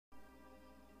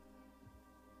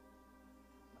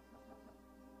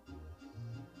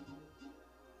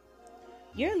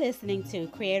You're listening to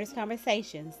Creators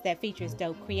Conversations that features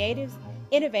dope creatives,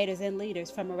 innovators, and leaders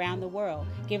from around the world,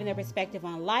 giving their perspective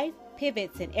on life,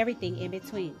 pivots, and everything in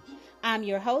between. I'm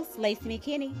your host, Lacey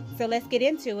McKinney, so let's get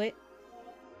into it.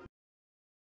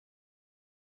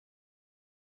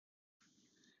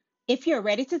 If you're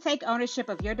ready to take ownership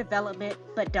of your development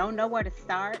but don't know where to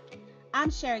start,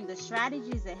 I'm sharing the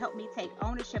strategies that help me take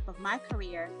ownership of my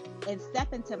career and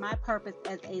step into my purpose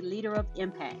as a leader of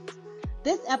impact.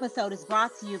 This episode is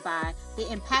brought to you by the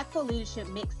Impactful Leadership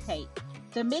Mixtape.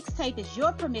 The mixtape is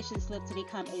your permission slip to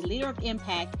become a leader of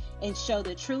impact and show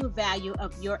the true value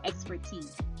of your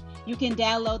expertise. You can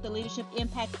download the Leadership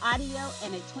Impact audio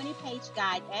and a 20-page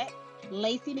guide at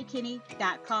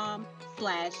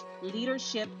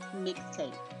LaceyMcKinney.com/leadership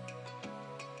mixtape.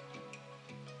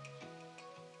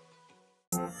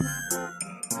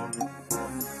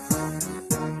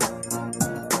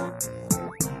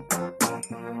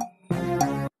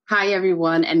 Hi,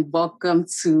 everyone, and welcome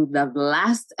to the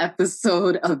last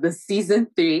episode of the season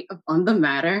 3 of On the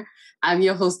Matter. I'm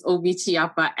your host, Obi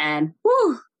Chiapa, and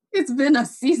it's been a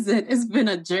season. It's been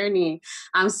a journey.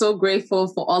 I'm so grateful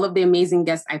for all of the amazing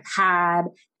guests I've had,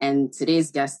 and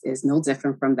today's guest is no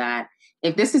different from that.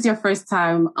 If this is your first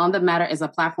time, On the Matter is a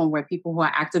platform where people who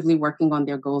are actively working on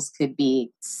their goals could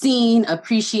be seen,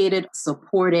 appreciated,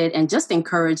 supported, and just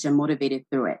encouraged and motivated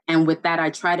through it. And with that, I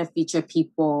try to feature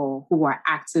people who are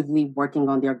actively working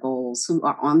on their goals, who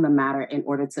are on the matter in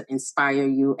order to inspire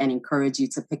you and encourage you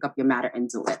to pick up your matter and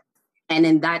do it. And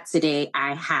in that today,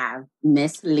 I have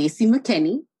Miss Lacey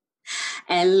McKinney.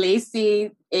 And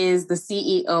Lacey is the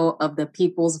CEO of the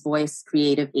People's Voice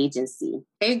Creative Agency.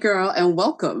 Hey, girl, and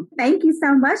welcome. Thank you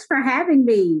so much for having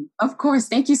me. Of course.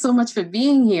 Thank you so much for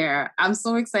being here. I'm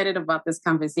so excited about this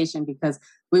conversation because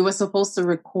we were supposed to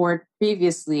record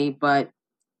previously, but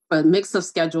for a mix of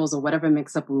schedules or whatever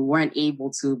mix up, we weren't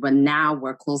able to. But now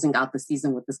we're closing out the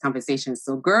season with this conversation.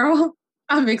 So, girl,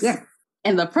 I'm excited. Yes.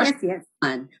 And the pressure Yes.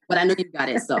 fun, but I know you got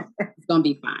it, so it's going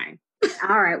to be fine.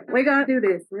 All right, we're going to do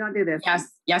this.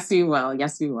 Yes, we will.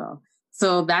 Yes, we will.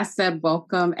 So that said,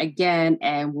 welcome again,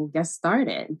 and we'll get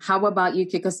started. How about you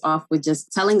kick us off with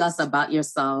just telling us about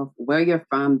yourself, where you're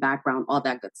from, background, all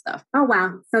that good stuff. Oh,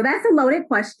 wow. So that's a loaded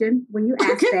question. When you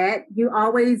ask that, you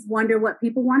always wonder what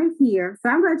people want to hear. So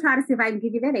I'm going to try to see if I can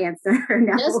give you that answer.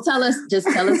 No. Just tell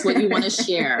us what you want to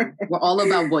share. We're all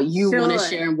about what you want to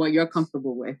share and what you're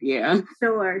comfortable with. Yeah.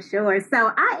 Sure.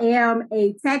 So I am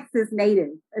a Texas native.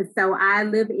 So I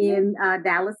live in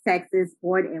Dallas, Texas,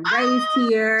 born and raised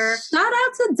here. Shout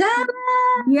out to Dallas.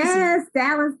 Yes,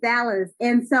 Dallas.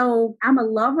 And so I'm a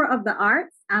lover of the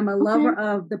arts. I'm a lover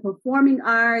of the performing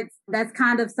arts. That's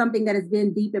kind of something that has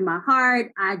been deep in my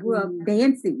heart. I grew up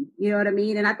dancing, you know what I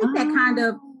mean? And I think that kind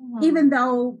of, even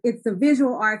though it's a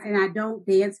visual art and I don't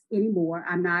dance anymore,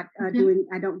 I'm not I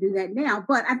don't do that now,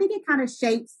 but I think it kind of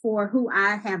shapes for who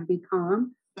I have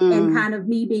become. And kind of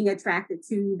me being attracted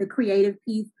to the creative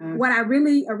piece. What I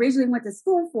really originally went to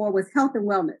school for was health and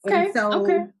wellness. And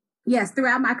so, yes,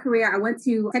 throughout my career, I went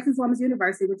to Texas Women's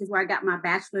University, which is where I got my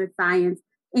Bachelor of Science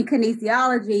in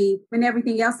kinesiology and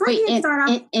everything else. So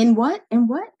in what?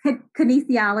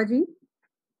 Kinesiology.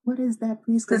 What is that,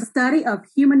 please? The study of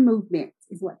human movement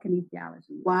is what kinesiology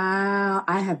is. Wow,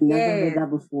 I have never heard that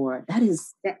before. That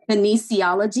is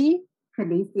kinesiology?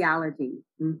 Kinesiology.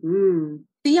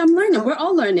 See, I'm learning. We're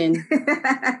all learning.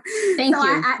 Thank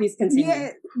you. Please continue.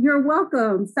 Yeah, you're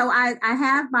welcome. So I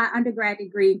have my undergrad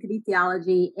degree in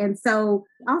kinesiology. And so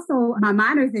also my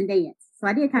minor's in dance. So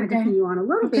I did kind of continue on a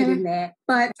little bit in that,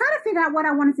 but trying to figure out what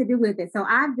I wanted to do with it. So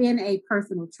I've been a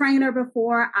personal trainer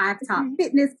before. I've taught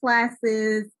fitness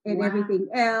classes and everything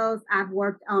else. I've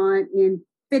worked in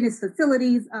fitness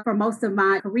facilities for most of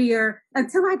my career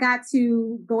until I got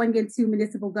to going into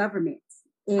municipal government.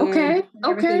 And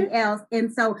everything else.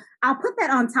 And so I'll put that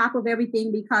on top of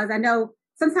everything because I know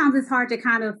sometimes it's hard to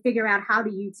kind of figure out how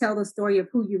do you tell the story of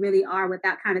who you really are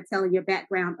without kind of telling your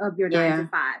background of your 9 to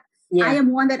 5. Yeah. I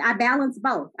am one that I balance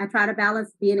both. I try to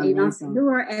balance being an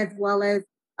entrepreneur as well as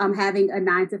having a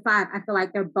 9 to 5. I feel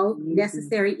like they're both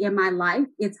necessary in my life.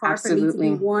 It's hard for me to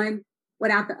be one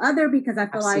without the other because I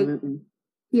feel like,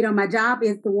 you know, my job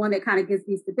is the one that kind of gives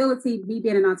me stability. Me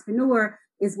being an entrepreneur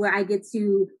is where I get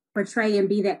to portray and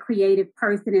be that creative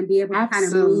person and be able to kind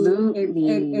of move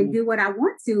and do what I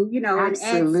want to, you know, and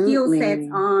add skill sets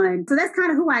on. So that's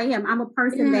kind of who I am. I'm a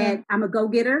person that I'm a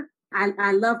go-getter.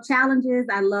 I love challenges.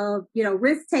 I love, you know,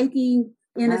 risk taking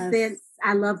in a sense.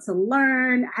 I love to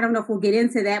learn. I don't know if we'll get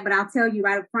into that, but I'll tell you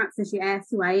right up front since you asked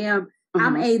who I am.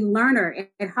 I'm a learner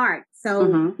at heart.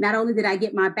 So not only did I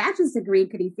get my bachelor's degree in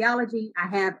kinesiology, I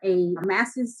have a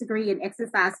master's degree in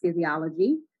exercise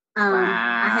physiology.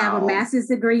 I have a master's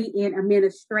degree in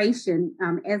administration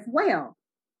as well.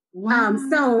 Wow.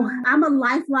 So I'm a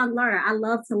lifelong learner. I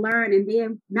love to learn. And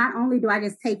then not only do I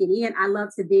just take it in, I love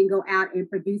to then go out and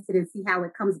produce it and see how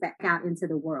it comes back out into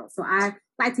the world. So I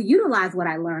like to utilize what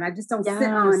I learn. I just don't sit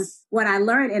on what I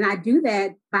learn. And I do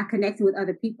that by connecting with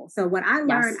other people. So what I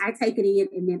learn, I take it in,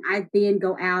 and then I then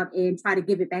go out and try to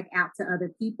give it back out to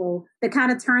other people. The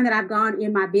kind of turn that I've gone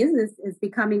in my business is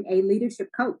becoming a leadership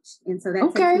coach. And so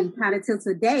that takes me kind of till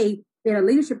today, being a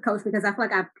leadership coach, because I feel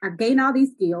like I've gained all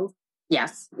these skills.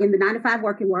 Yes. In the 9-to-5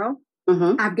 working world,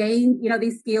 I've gained,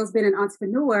 these skills, been an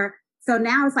entrepreneur. So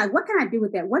now it's like, what can I do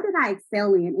with that? What did I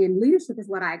excel in? And leadership is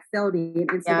what I excelled in.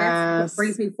 And so that's what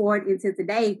brings me forward into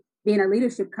today, being a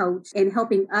leadership coach and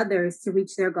helping others to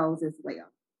reach their goals as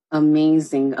well.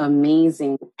 Amazing,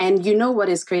 amazing. And you know what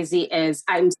is crazy is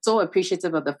I'm so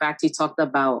appreciative of the fact you talked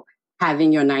about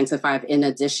having your 9-to-5 in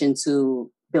addition to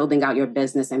building out your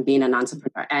business and being an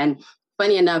entrepreneur. And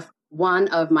funny enough, one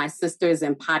of my sisters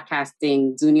in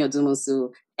podcasting, Dunia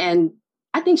Dumusu, and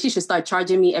I think she should start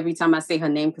charging me every time I say her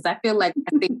name, because I feel like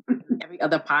I think every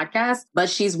other podcast, but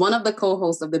she's one of the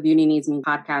co-hosts of the Beauty Needs Me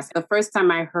podcast. The first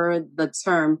time I heard the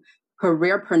term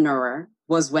careerpreneur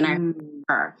was when I heard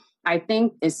her. I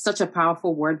think it's such a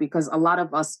powerful word because a lot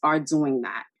of us are doing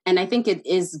that. And I think it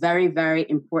is very, very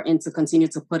important to continue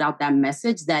to put out that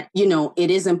message that,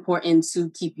 it is important to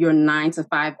keep your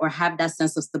 9-to-5 or have that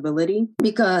sense of stability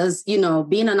because,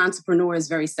 being an entrepreneur is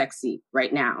very sexy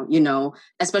right now,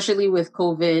 especially with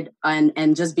COVID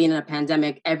and just being in a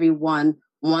pandemic. Everyone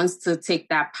wants to take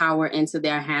that power into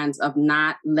their hands of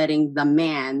not letting the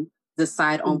man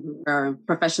decide on their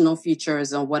professional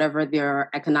futures or whatever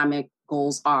their economic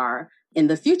goals are in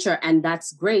the future. And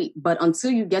that's great. But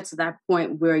until you get to that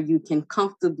point where you can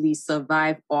comfortably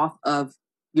survive off of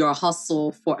your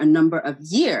hustle for a number of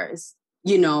years,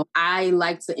 I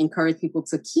like to encourage people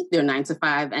to keep their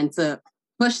 9-to-5 and to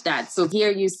push that. So here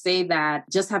you say that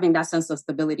just having that sense of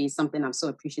stability is something I'm so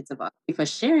appreciative of. Thank you for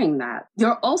sharing that.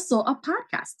 You're also a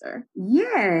podcaster.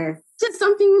 Yes. Just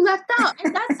something you left out.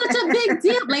 And that's such a big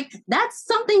deal. Like that's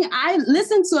something I've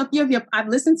listened to a few of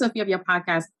your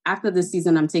podcasts. After this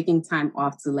season, I'm taking time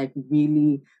off to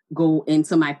really go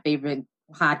into my favorite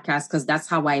podcasts because that's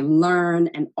how I learn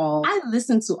and all. I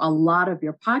listen to a lot of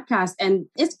your podcasts, and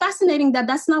it's fascinating that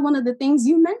that's not one of the things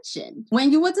you mentioned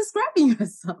when you were describing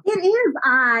yourself. It is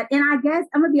odd. And I guess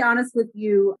I'm going to be honest with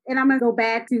you, and I'm going to go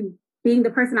back to being the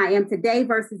person I am today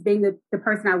versus being the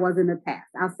person I was in the past.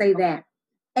 I'll say that.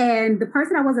 And the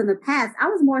person I was in the past, I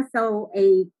was more so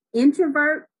a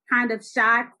introvert, kind of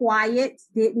shy, quiet,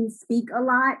 didn't speak a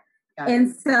lot.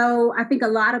 And so I think a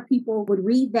lot of people would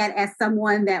read that as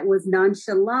someone that was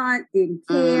nonchalant, didn't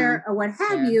care or what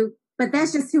have you. But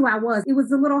that's just who I was. It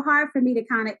was a little hard for me to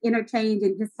kind of interchange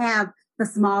and just have the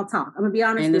small talk. I'm going to be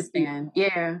honest with you.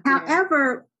 Yeah.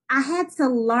 However, I had to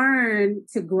learn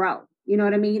to grow. You know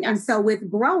what I mean? Yes. And so with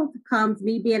growth comes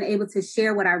me being able to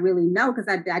share what I really know, because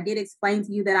I did explain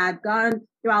to you that I've gone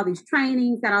through all these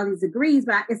trainings, got all these degrees,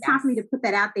 but it's time for me to put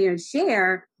that out there and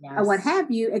share what have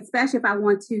you, especially if I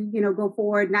want to, go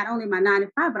forward, not only in my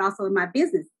 9-to-5, but also in my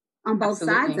business on both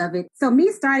sides of it. So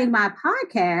me starting my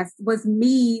podcast was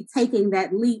me taking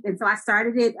that leap. And so I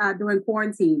started it during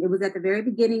quarantine. It was at the very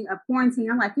beginning of quarantine.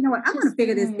 I'm like, you know what? I'm going to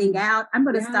figure this thing out. I'm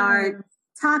going to start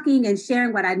talking and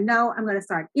sharing what I know. I'm going to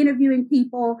start interviewing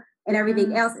people and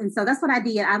everything else. And so that's what I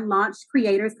did. I launched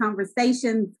Creators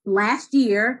Conversations last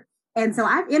year. And so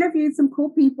I've interviewed some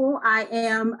cool people. I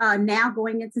am now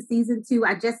going into season 2.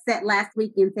 I just sat last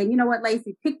week and saying, you know what,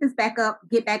 Lacey, pick this back up,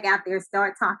 get back out there,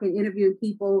 start talking, interviewing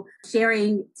people,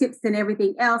 sharing tips and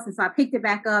everything else. And so I picked it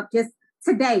back up just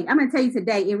today. I'm going to tell you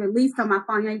today, it released on my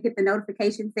phone. You get the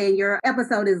notification saying your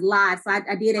episode is live. So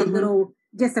I did a little,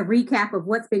 just a recap of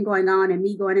what's been going on and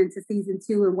me going into season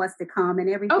 2 and what's to come and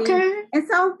everything. Okay. And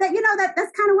so that,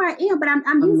 that's kind of where I am, but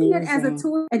I'm using it as a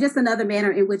tool and just another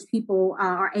manner in which people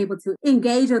are able to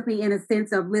engage with me in a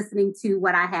sense of listening to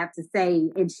what I have to say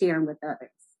and sharing with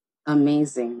others.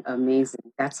 Amazing.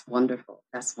 That's wonderful.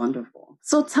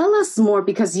 So tell us more,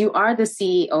 because you are the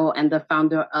CEO and the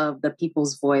founder of the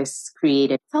People's Voice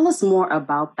Creative. Tell us more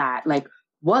about that. Like,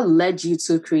 what led you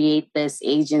to create this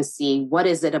agency? What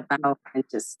is it about? And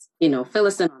just, fill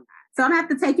us in on that. So I'm going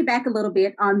to have to take you back a little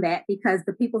bit on that, because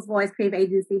the People's Voice Creative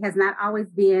Agency has not always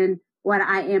been what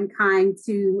I am trying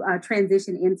to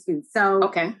transition into.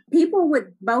 So people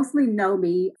would mostly know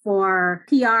me for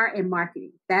PR and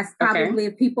marketing. That's probably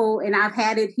if people, and I've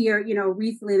had it here,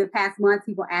 recently in the past month,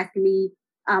 people asking me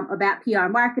about PR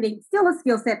marketing, still a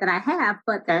skill set that I have,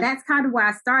 but that's kind of where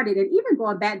I started. And even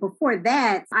going back before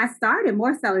that, I started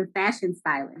more so in fashion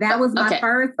styling. That was my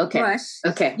first brush.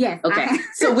 Okay. Yes. Okay.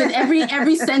 So with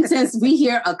every sentence, we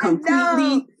hear a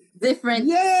completely different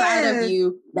side of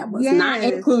you that was not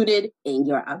included in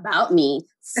your About Me.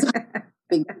 So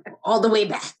all the way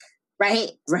back.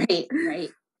 Right.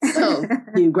 So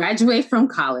you graduate from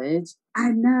college. I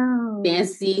know.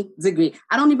 Fancy degree.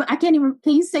 Can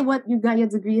you say what you got your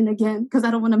degree in again? Because I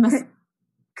don't want to mess up.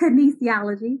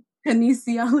 Kinesiology.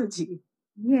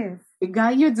 Yes. You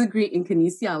got your degree in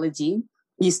kinesiology.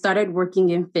 You started working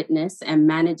in fitness and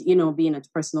being a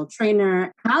personal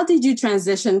trainer. How did you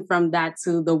transition from that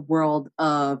to the world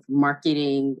of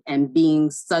marketing and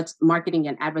marketing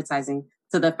and advertising,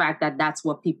 to the fact that that's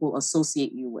what people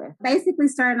associate you with? Basically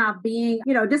starting off being,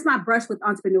 just my brush with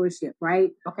entrepreneurship,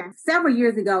 right? Okay. Several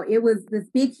years ago, it was this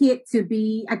big hit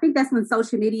I think that's when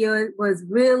social media was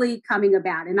really coming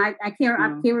about. And I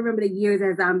can't remember the years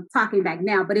as I'm talking back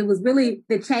now, but it was really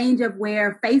the change of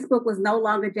where Facebook was no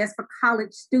longer just for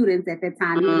college students at that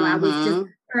time. I was just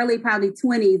early, probably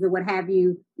 20s or what have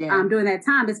you, during that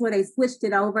time. That's where they switched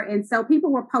it over. And so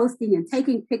people were posting and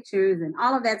taking pictures and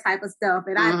all of that type of stuff.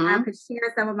 And I could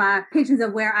share some of my pictures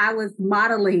of where I was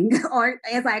modeling or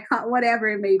as I call whatever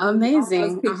it may be.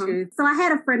 Amazing. Those pictures. So I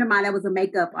had a friend of mine that was a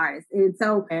makeup artist. And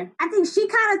so I think she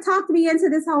kind of talked me into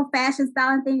this whole fashion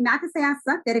styling thing. Not to say I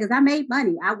sucked at it, because I made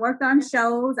money. I worked on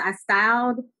shows. I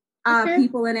styled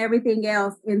people and everything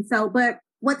else. And so, but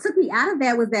what took me out of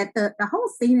that was that the whole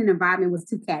scene and environment was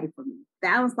too catty for me.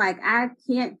 I was like, I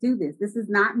can't do this. This is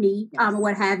not me,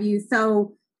 what have you.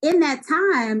 So in that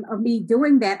time of me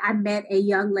doing that, I met a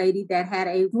young lady that had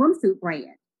a swimsuit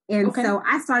brand. And so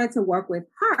I started to work with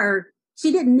her.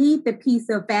 She didn't need the piece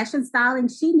of fashion styling.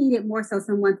 She needed more so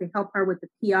someone to help her with the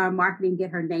PR marketing, get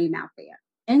her name out there.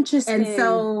 Interesting. And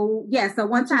so, so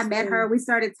once I met her, we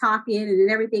started talking and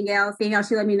everything else.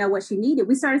 She let me know what she needed.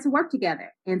 We started to work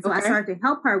together. And so I started to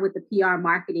help her with the PR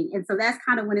marketing. And so that's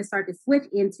kind of when it started to switch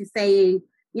into saying,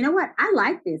 you know what, I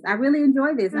like this. I really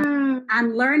enjoy this.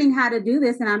 I'm learning how to do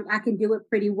this, and I can do it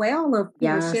pretty well of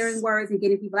sharing words and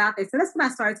getting people out there. So that's what I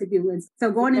started to do. And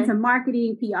so going into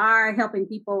marketing, PR, helping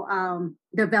people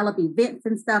develop events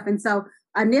and stuff. And so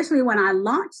initially, when I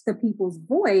launched the People's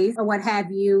Voice or what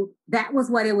have you, that was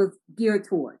what it was geared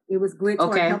toward. It was geared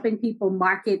toward helping people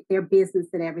market their business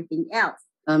and everything else.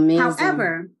 Amazing.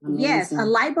 However, yes, a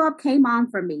light bulb came on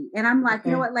for me. And I'm like,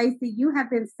 you know what, Lacey, you have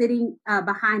been sitting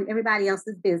behind everybody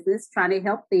else's business, trying to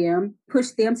help them, push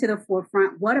them to the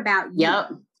forefront. What about you?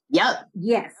 Yep.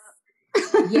 Yes.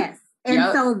 Yes.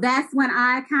 And so that's when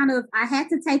I had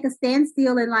to take a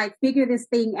standstill and like figure this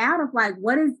thing out of like,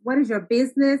 what is your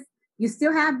business? You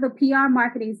still have the PR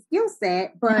marketing skill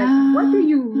set, but what do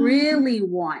you really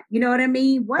want? You know what I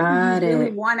mean? What do you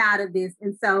really want out of this?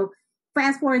 And so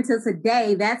fast forward until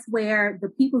today, that's where the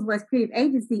People's Voice Creative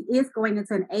Agency is going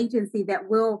into an agency that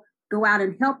will go out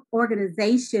and help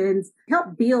organizations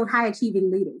help build high achieving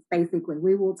leaders. Basically,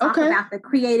 we will talk about the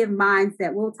creative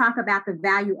mindset. We'll talk about the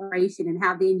value creation and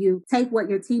how then you take what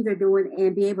your teams are doing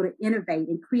and be able to innovate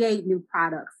and create new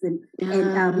products and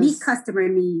meet customer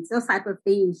needs, those type of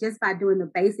things, just by doing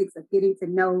the basics of getting to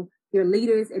know your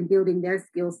leaders and building their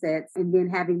skill sets and then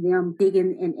having them dig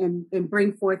in and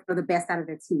bring forth for the best out of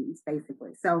their teams,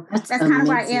 basically. So that's kind of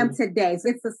where I am today. So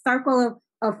it's a circle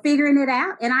of figuring it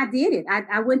out. And I did it.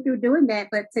 I went through doing that.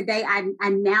 But today I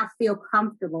now feel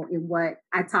comfortable in what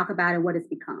I talk about and what it's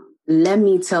become. Let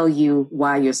me tell you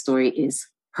why your story is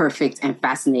perfect and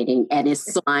fascinating and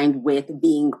is aligned with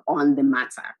being on the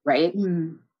matter, right?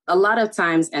 A lot of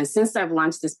times, and since I've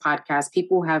launched this podcast,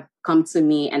 people have come to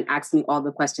me and asked me all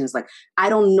the questions like, I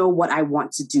don't know what I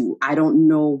want to do. I don't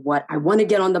know what I want to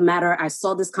get on the matter. I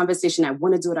saw this conversation. I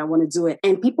want to do it.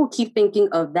 And people keep thinking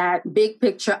of that big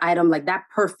picture item, like that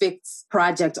perfect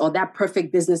project or that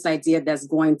perfect business idea that's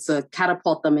going to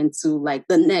catapult them into like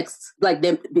the next, like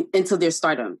them into their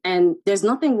stardom. And there's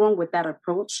nothing wrong with that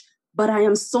approach. But I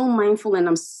am so mindful and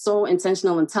I'm so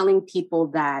intentional in telling people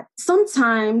that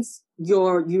sometimes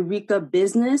your Eureka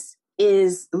business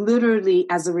is literally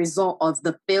as a result of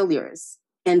the failures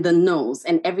and the no's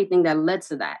and everything that led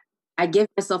to that. I give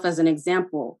myself as an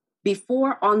example.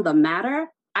 Before On the Matter,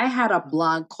 I had a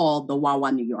blog called The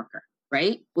Wawa New Yorker,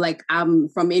 right? Like I'm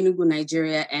from Enugu,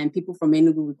 Nigeria, and people from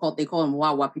Enugu, they call them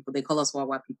Wawa people. They call us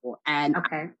Wawa people. And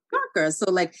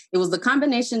so like it was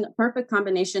the perfect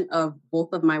combination of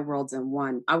both of my worlds in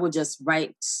one. I would just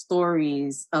write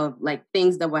stories of like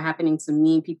things that were happening to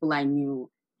me, people I knew.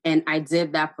 And I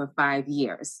did that for 5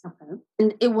 years. Okay.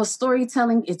 And it was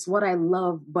storytelling. It's what I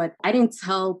love, but I didn't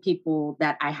tell people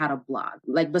that I had a blog.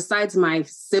 Like besides my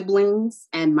siblings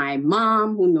and my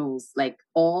mom, who knows, like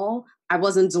all, I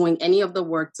wasn't doing any of the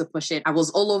work to push it. I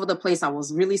was all over the place. I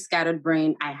was really scattered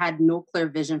brain. I had no clear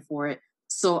vision for it.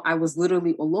 So I was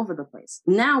literally all over the place.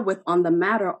 Now with On the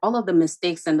Matter, all of the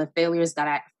mistakes and the failures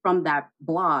from that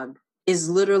blog is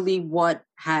literally what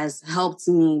has helped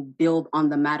me build On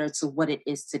the Matter to what it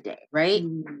is today, right?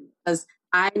 Because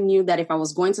I knew that if I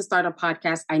was going to start a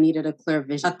podcast, I needed a clear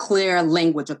vision, a clear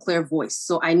language, a clear voice.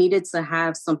 So I needed to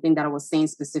have something that I was saying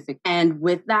specific. And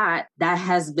with that, that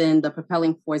has been the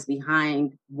propelling force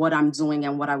behind what I'm doing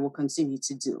and what I will continue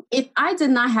to do. If I did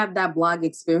not have that blog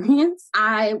experience,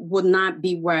 I would not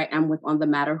be where I am with On the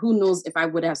Matter. Who knows if I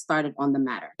would have started On the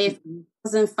Matter. If I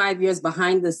wasn't 5 years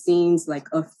behind the scenes, like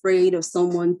afraid of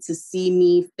someone to see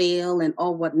me fail and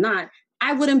all whatnot,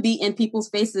 I wouldn't be in people's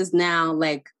faces now,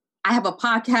 like, I have a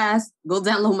podcast. Go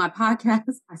download my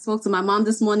podcast. I spoke to my mom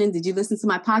this morning. Did you listen to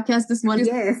my podcast this morning?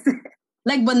 Yes.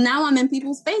 Like, but now I'm in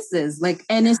people's faces. Like,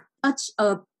 and it's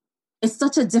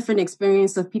such a different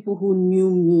experience of people who knew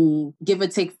me, give or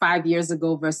take 5 years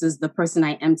ago versus the person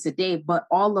I am today. But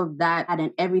all of that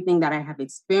and everything that I have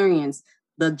experienced,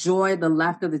 the joy, the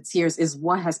laughter, the tears is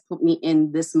what has put me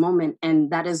in this moment.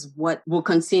 And that is what will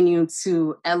continue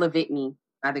to elevate me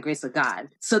by the grace of God,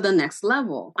 to the next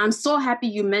level. I'm so happy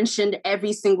you mentioned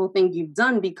every single thing you've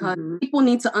done because people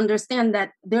need to understand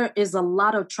that there is a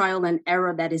lot of trial and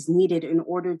error that is needed in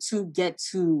order to get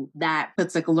to that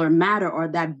particular matter or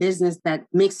that business that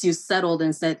makes you settled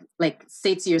and say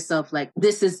to yourself, like,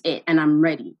 this is it and I'm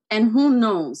ready. And who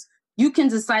knows, you can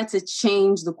decide to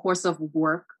change the course of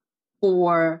work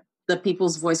for the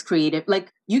People's Voice Creative.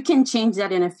 Like, you can change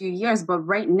that in a few years, but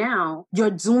right now you're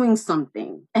doing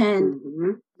something.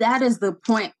 And that is the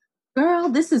point. Girl,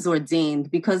 this is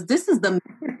ordained because this is the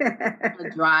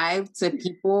drive to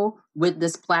people with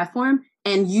this platform.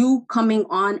 And you coming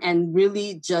on and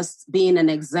really just being an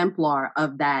exemplar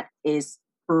of that is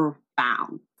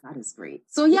profound. That is great.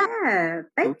 So yeah,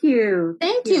 thank you.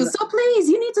 Thank you. So please,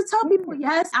 you need to tell people,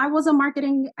 yes, I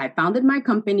founded my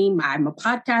company. I'm a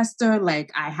podcaster.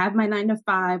 Like, I have my 9 to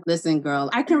 5. Listen,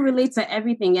 girl, I can relate to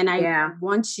everything. And I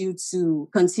want you to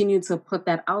continue to put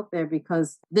that out there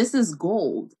because this is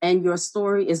gold and your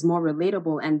story is more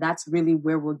relatable. And that's really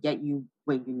where we'll get you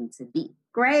where you need to be.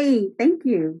 Great. Thank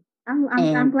you.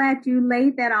 I'm glad you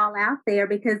laid that all out there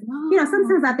because,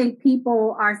 sometimes I think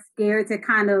people are scared to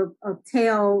kind of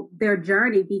tell their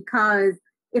journey because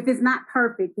if it's not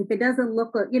perfect, if it doesn't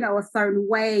look, a certain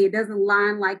way, it doesn't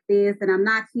line like this, and I'm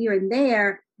not here and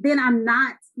there, then I'm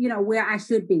not, where I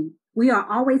should be. We are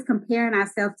always comparing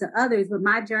ourselves to others, but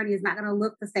my journey is not going to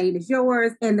look the same as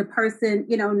yours and the person,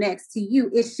 next to you.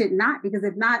 It should not, because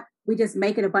if not, we just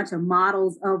make it a bunch of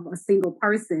models of a single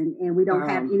person and we don't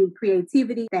have any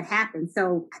creativity that happens.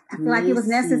 So I feel like it was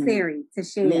necessary to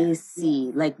share.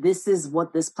 Lacey, like, this is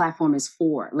what this platform is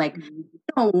for. Like, you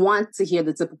don't want to hear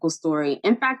the typical story.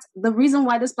 In fact, the reason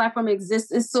why this platform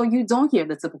exists is so you don't hear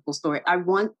the typical story. I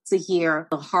want to hear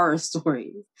the horror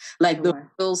stories, like the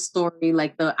real story,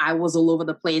 like I was all over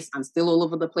the place. I'm still all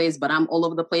over the place, but I'm all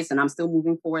over the place and I'm still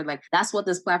moving forward. Like, that's what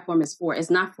this platform is for.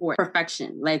 It's not for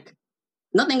perfection. Like,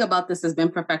 nothing about this has been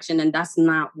perfection, and that's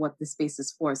not what this space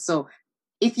is for. So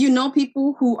if you know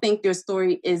people who think their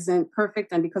story isn't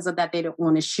perfect and because of that, they don't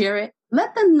want to share it,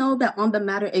 let them know that On the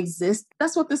Matter exists.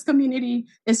 That's what this community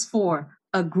is for,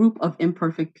 a group of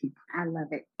imperfect people. I love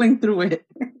it. Going through it.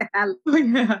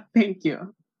 Thank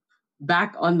you.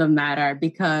 Back on the matter,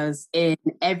 because in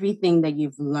everything that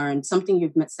you've learned, something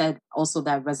you've said also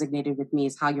that resonated with me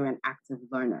is how you're an active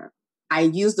learner. I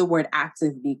use the word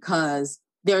active because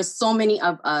there's so many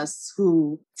of us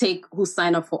who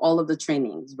sign up for all of the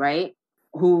trainings, right?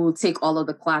 Who take all of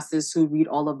the classes, who read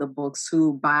all of the books,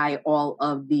 who buy all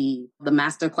of the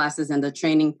master classes and the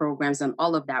training programs and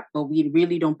all of that, but we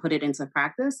really don't put it into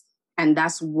practice. And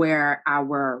that's where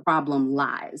our problem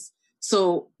lies.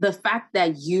 So the fact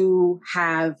that you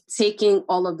have taken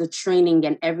all of the training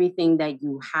and everything that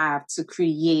you have to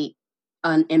create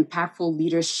an impactful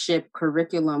leadership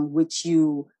curriculum, which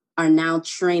you are now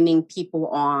training people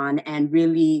on and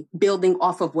really building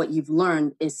off of what you've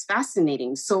learned, is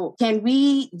fascinating. So can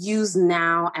we use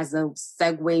now as a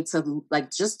segue to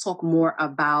just talk more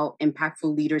about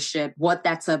impactful leadership, what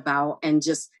that's about, and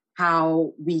just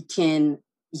how we can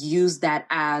use that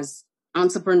as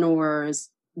entrepreneurs,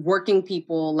 working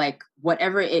people, like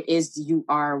whatever it is you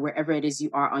are, wherever it is you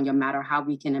are on your matter, how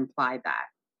we can apply that.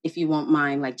 If you won't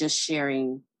mind, just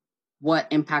sharing what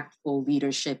impactful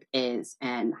leadership is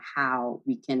and how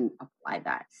we can apply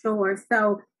that. Sure.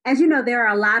 So as you know, there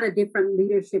are a lot of different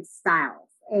leadership styles.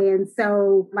 And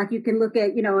so like you can look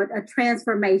at, a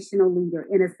transformational leader,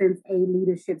 in a sense, a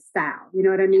leadership style, you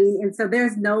know what I mean? And so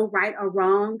there's no right or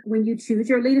wrong when you choose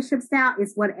your leadership style.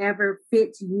 It's whatever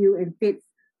fits you and fits,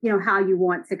 how you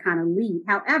want to kind of lead.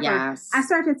 However, I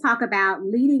start to talk about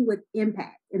leading with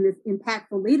impact. And this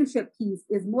impactful leadership piece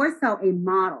is more so a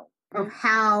model of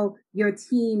how your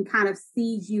team kind of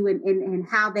sees you and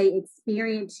how they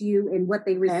experience you and what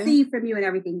they receive from you and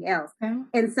everything else.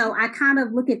 And so I kind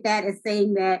of look at that as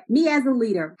saying that me as a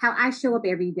leader, how I show up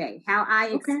every day, how I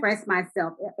express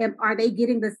myself, are they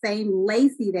getting the same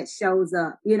Lacey that shows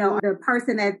up? The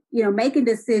person that, making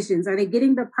decisions, are they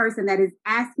getting the person that is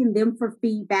asking them for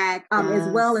feedback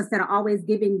as well, instead of always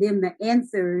giving them the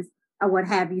answers or what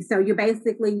have you. So you're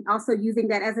basically also using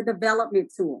that as a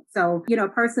development tool. So, a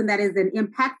person that is an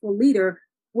impactful leader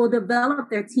will develop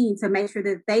their team to make sure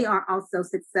that they are also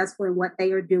successful in what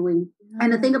they are doing.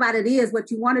 And the thing about it is,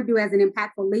 what you want to do as an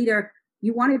impactful leader,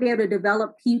 you want to be able to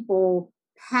develop people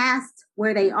past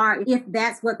where they are, if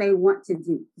that's what they want to do.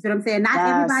 You see what I'm saying? Not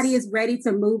everybody is ready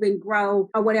to move and grow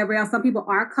or whatever else. Some people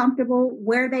are comfortable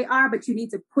where they are, but you need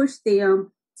to push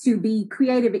them to be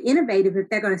creative and innovative if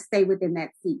they're going to stay within that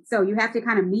seat. So you have to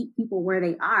kind of meet people where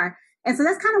they are. And so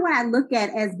that's kind of what I look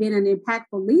at as being an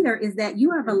impactful leader, is that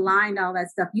you have aligned all that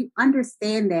stuff. You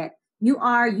understand that you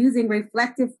are using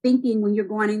reflective thinking when you're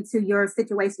going into your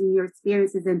situation, your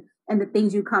experiences and the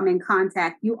things you come in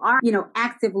contact. You are,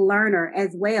 active learner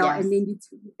as well. Yes. And then you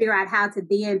figure out how to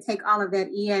then take all of that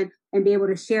in and be able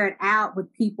to share it out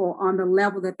with people on the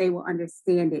level that they will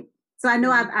understand it. So I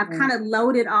know I've kind of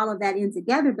loaded all of that in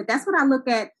together, but that's what I look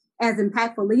at as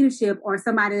impactful leadership, or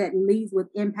somebody that leads with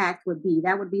impact would be.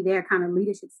 That would be their kind of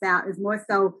leadership style, is more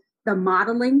so the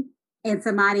modeling and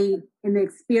somebody in the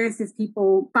experiences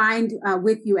people find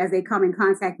with you as they come in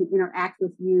contact and interact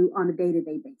with you on a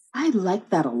day-to-day basis. I like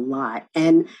that a lot.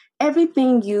 And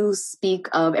everything you speak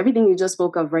of, everything you just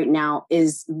spoke of right now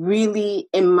is really,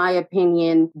 in my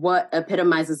opinion, what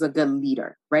epitomizes a good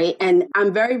leader, right? And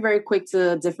I'm very, very quick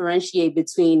to differentiate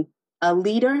between a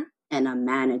leader and a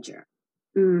manager.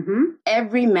 Mm-hmm.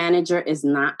 Every manager is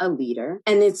not a leader.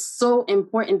 And it's so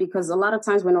important because a lot of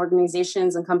times when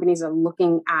organizations and companies are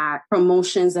looking at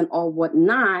promotions and all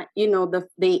whatnot,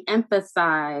 they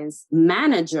emphasize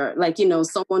manager, like,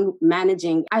 someone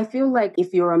managing. I feel like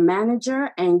if you're a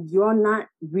manager and you're not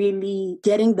really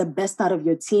getting the best out of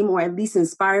your team, or at least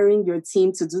inspiring your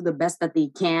team to do the best that they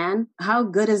can, how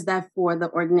good is that for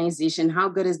the organization? How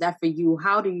good is that for you?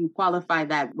 How do you qualify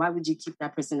that? Why would you keep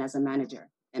that person as a manager?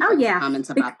 And comments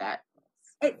about that.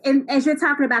 And as you're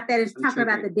talking about that, you're talking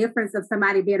about the difference of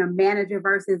somebody being a manager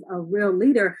versus a real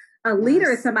leader. A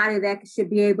leader is somebody that should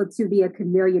be able to be a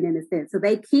chameleon in a sense. So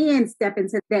they can step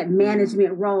into that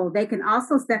management role. They can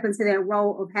also step into that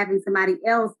role of having somebody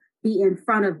else be in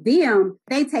front of them.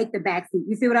 They take the backseat.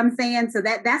 You see what I'm saying? So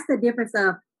that's the difference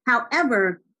of,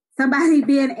 however, somebody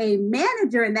being a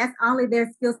manager and that's only their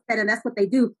skill set and that's what they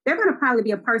do, they're going to probably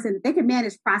be a person that they can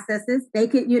manage processes. They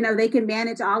can, they can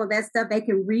manage all of that stuff. They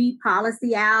can read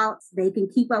policy out. They can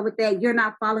keep up with that. You're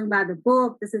not following by the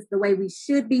book. This is the way we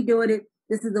should be doing it.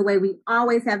 This is the way we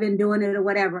always have been doing it, or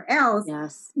whatever else.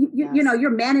 Yes. You're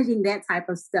managing that type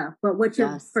of stuff. But what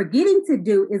you're forgetting to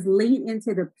do is lean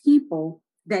into the people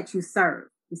that you serve.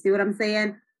 You see what I'm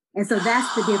saying? And so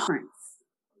that's the difference.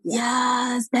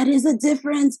 Yes, that is a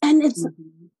difference. And it's,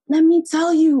 let me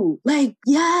tell you,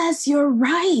 yes, you're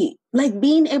right.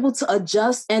 Being able to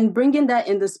adjust and bringing that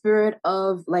in the spirit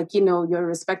of your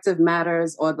respective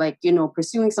matters, or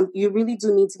pursuing something, you really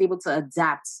do need to be able to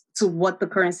adapt to what the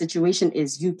current situation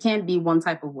is. You can't be one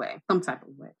type of way, some type of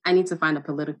way. I need to find a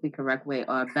politically correct way,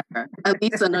 or better, at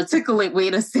least an articulate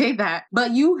way to say that. But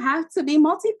you have to be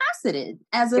multifaceted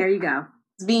there you go.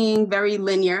 Being very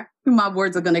linear. My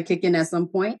words are going to kick in at some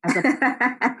point.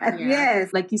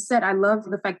 Yes. Like you said, I love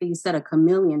the fact that you said a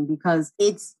chameleon, because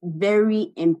it's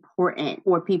very important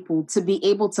for people to be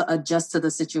able to adjust to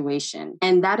the situation.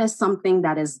 And that is something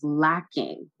that is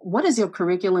lacking. What does your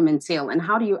curriculum entail, and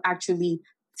how do you actually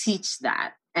teach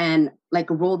that and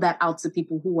roll that out to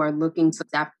people who are looking to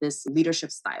adapt this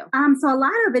leadership style? So a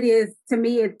lot of it is, to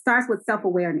me, it starts with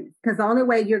self-awareness, because the only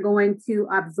way you're going to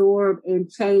absorb and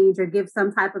change or give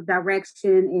some type of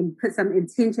direction and put some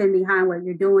intention behind what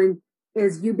you're doing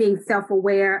is you being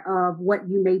self-aware of what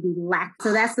you may be lacking.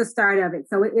 So that's the start of it.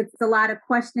 So it's a lot of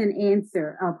question and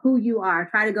answer of who you are.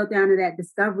 Try to go down to that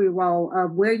discovery role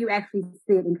of where you actually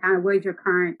sit and kind of where's your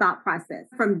current thought process.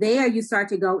 From there, you start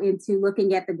to go into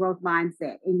looking at the growth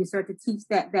mindset, and you start to teach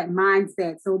that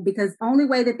mindset. So because only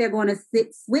way that they're going to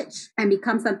switch and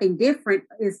become something different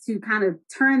is to kind of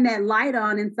turn that light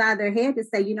on inside their head to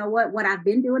say, you know what I've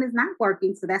been doing is not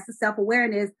working. So that's the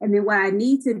self-awareness. And then what I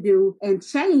need to do and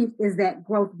change is that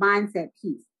growth mindset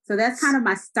piece. So that's kind of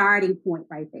my starting point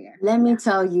right there. Let me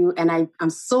tell you, and I'm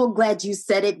so glad you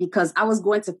said it, because I was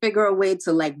going to figure a way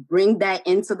to like bring that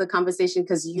into the conversation,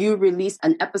 because you released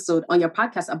an episode on your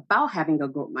podcast about having a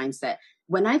growth mindset.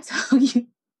 When I tell you,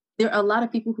 there are a lot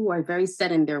of people who are very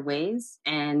set in their ways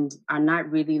and are not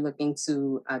really looking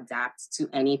to adapt to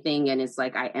anything. And it's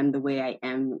like, I am the way I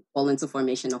am, fall into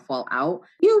formation or fall out.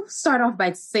 You start off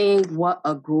by saying what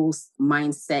a growth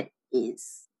mindset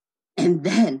is. And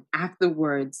then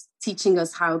afterwards, teaching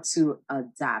us how to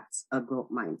adapt a growth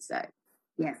mindset.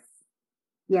 Yes.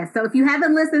 Yes. So if you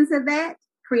haven't listened to that,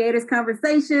 Creators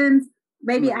Conversations,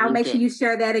 maybe I'll make sure you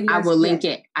share that in your... I will link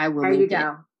it. I will link it. There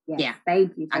you go. Yes. Yeah.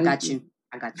 Thank you. I got you.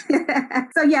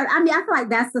 So yeah, I mean, I feel like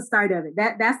that's the start of it.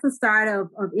 That's the start of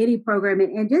any program.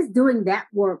 And just doing that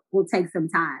work will take some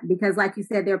time, because like you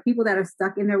said, there are people that are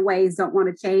stuck in their ways, don't want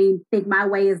to change, think my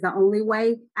way is the only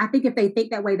way. I think if they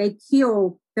think that way, they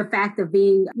kill the fact of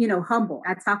being, humble.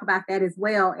 I talk about that as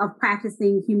well, of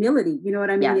practicing humility. You know what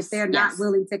I mean? Yes, if they're not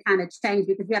willing to kind of change,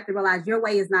 because you have to realize your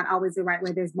way is not always the right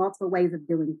way. There's multiple ways of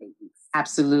doing things.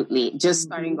 Absolutely. Just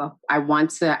starting off, I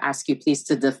want to ask you, please,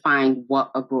 to define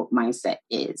what a growth mindset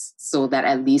is, so that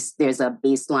at least there's a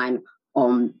baseline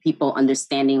on people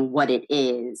understanding what it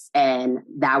is. And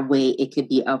that way it could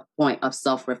be a point of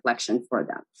self-reflection for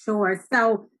them. Sure.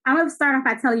 So I'm going to start off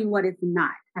by telling you what it's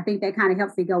not. I think that kind of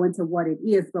helps me go into what it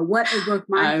is. But what a growth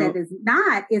mindset is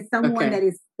not is someone that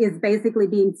is basically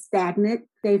being stagnant.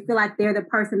 They feel like they're the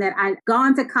person that I've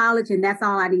gone to college and that's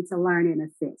all I need to learn, in a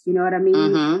sense. You know what I mean?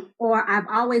 Mm-hmm. Or I've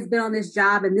always been on this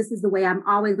job and this is the way I'm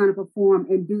always going to perform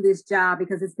and do this job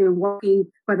because it's been working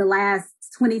for the last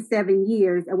 27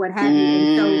 years or what have you.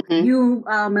 And so you,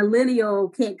 millennial,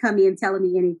 can't come in telling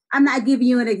me any. I'm not giving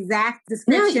you an exact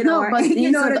description. But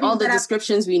these are all the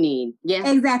descriptions we need. Yeah,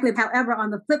 exactly. However, on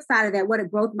the flip side of that, what a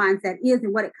growth mindset is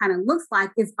and what it kind of looks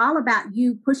like is all about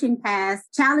you pushing past,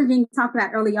 challenging, talked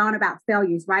about early on about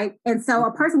failures, right? And so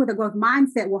a person with a growth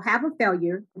mindset will have a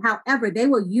failure. However, they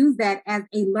will use that as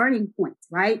a learning point,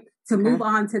 right? To move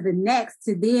on to the next,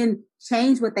 to then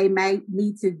change what they may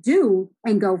need to do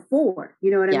and go forward.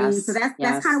 You know what I mean? So that's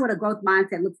kind of what a growth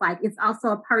mindset looks like. It's also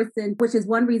a person, which is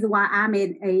one reason why I'm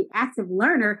an active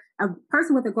learner. A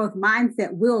person with a growth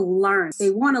mindset will learn.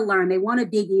 They want to learn. They want to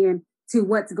dig in to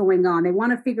what's going on. They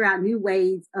want to figure out new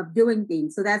ways of doing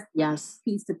things. So that's the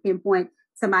piece to pinpoint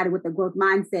somebody with a growth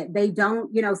mindset. They don't,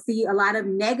 see a lot of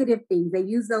negative things. They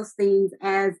use those things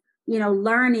as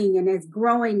learning and as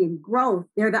growing and growth.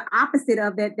 They're the opposite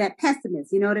of that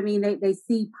pessimist. You know what I mean? They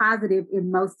see positive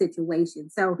in most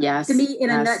situations. So to me, in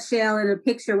a nutshell, in a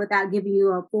picture, without giving you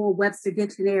a full Webster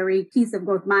dictionary piece of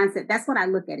growth mindset, that's what I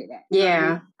look at it as.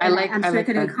 Yeah. I'm sure it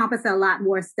can encompass a lot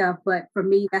more stuff, but for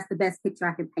me, that's the best picture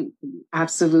I can paint for you.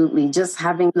 Absolutely. Just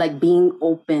having being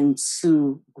open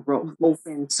to growth,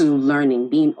 open to learning,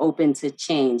 being open to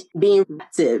change, being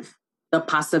active, the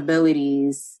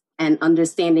possibilities, and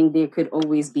understanding there could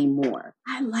always be more.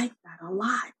 I like that a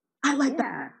lot. I like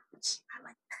that. I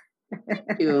like that.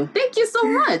 Thank you. Thank you so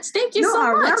much. Thank you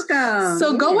so much. Welcome.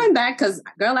 So going back, because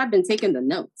girl, I've been taking the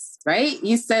notes, right?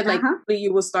 You said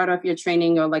you will start off your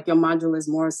training, or your module is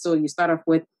more so you start off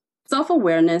with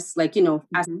self-awareness, to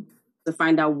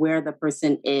find out where the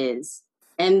person is.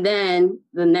 And then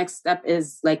the next step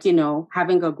is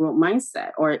having a growth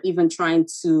mindset, or even trying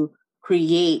to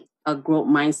create a growth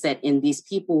mindset in these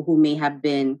people who may have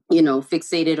been,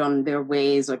 fixated on their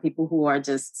ways, or people who are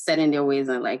just set in their ways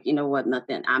and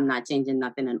nothing, I'm not changing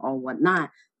nothing and all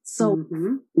whatnot. So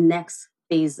next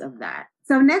phase of that.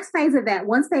 So next phase of that,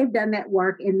 once they've done that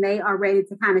work and they are ready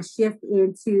to kind of shift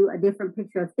into a different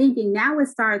picture of thinking, now it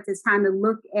starts, it's time to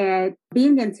look at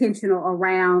being intentional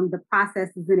around the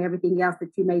processes and everything else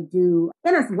that you may do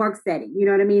in a work setting. You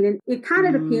know what I mean? And it kind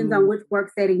of depends on which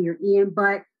work setting you're in,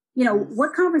 but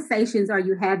what conversations are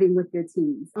you having with your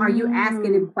teams? Are you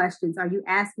asking them questions? Are you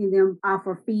asking them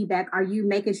for feedback? Are you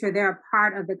making sure they're a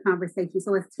part of the conversation?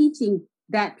 So it's teaching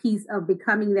that piece of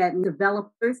becoming that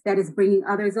developers that is bringing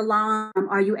others along?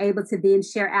 Are you able to then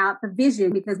share out the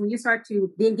vision? Because when you start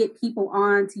to then get people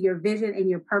on to your vision and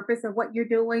your purpose of what you're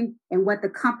doing and what the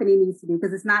company needs to do,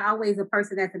 because it's not always a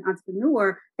person that's an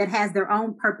entrepreneur that has their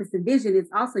own purpose and vision.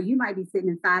 It's also, you might be sitting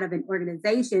inside of an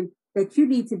organization that you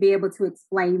need to be able to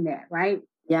explain that, right?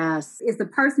 Yes. If the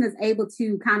person is able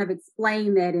to kind of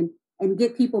explain that and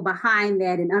get people behind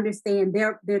that and understand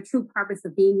their true purpose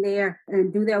of being there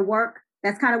and do their work,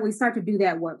 that's kind of when we start to do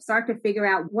that work, start to figure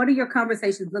out what do your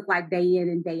conversations look like day in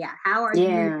and day out? How are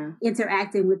you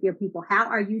interacting with your people? How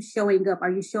are you showing up? Are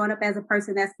you showing up as a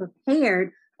person that's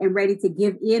prepared and ready to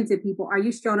give in to people? Are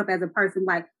you showing up as a person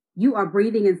like you are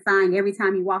breathing and sighing every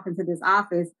time you walk into this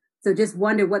office? So just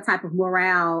wonder what type of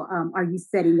morale are you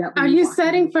setting up? Are you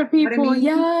setting for people? You know what I mean?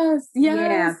 Yes.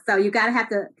 Yeah. So you got to have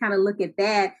to kind of look at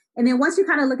that. And then once you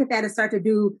kind of look at that and start to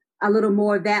do a little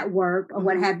more of that work or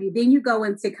what have you, then you go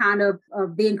into kind of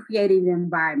then creating the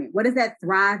environment. What does that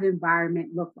Thrive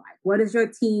environment look like? What does your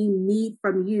team need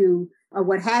from you or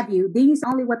what have you? Then you see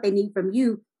only what they need from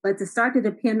you, but to start to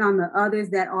depend on the others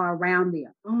that are around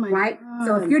them, right? God.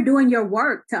 So if you're doing your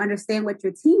work to understand what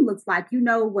your team looks like, you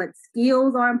know what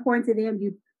skills are important to them.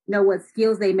 You know what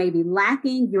skills they may be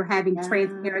lacking. You're having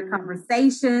transparent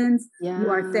conversations. You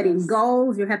are setting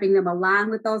goals. You're helping them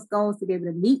align with those goals to be able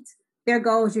to meet their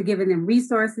goals. You're giving them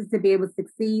resources to be able to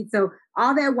succeed. So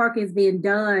all that work is being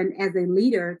done as a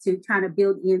leader to try to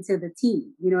build into the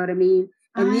team. You know what I mean?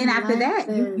 And then after that,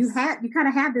 you kind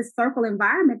of have this circle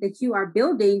environment that you are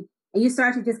building, and you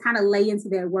start to just kind of lay into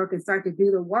that work and start to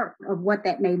do the work of what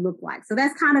that may look like. So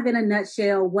that's kind of in a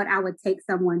nutshell what I would take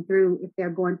someone through if they're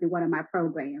going through one of my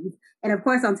programs. And of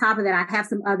course, on top of that, I have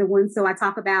some other ones. So I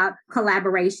talk about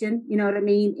collaboration, you know what I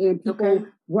mean? And people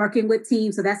working with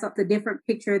teams. So that's a different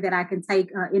picture that I can take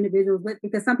individuals with,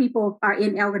 because some people are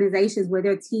in organizations where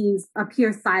their teams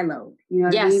appear siloed, you know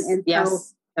what I mean?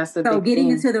 And so getting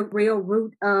into the real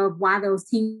root of why those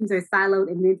teams are siloed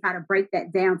and then try to break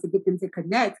that down to get them to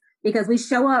connect, because we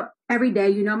show up every day,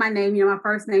 you know my name, you know my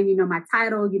first name, you know my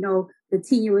title, you know the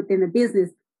tenure within the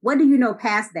business. What do you know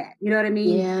past that? You know what I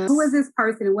mean? Yes. Who is this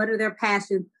person and what are their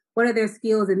passions? What are their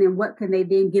skills? And then what can they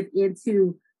then give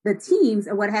into the teams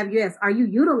or what have you? Yes. Are you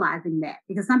utilizing that?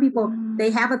 Because some people, they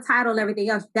have a title and everything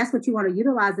else. That's what you want to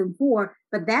utilize them for.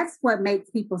 But that's what makes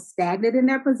people stagnant in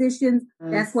their positions.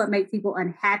 Yes. That's what makes people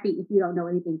unhappy if you don't know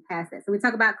anything past that. So we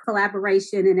talk about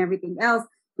collaboration and everything else.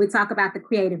 We talk about the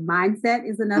creative mindset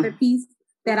is another piece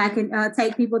that I can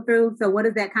take people through. So what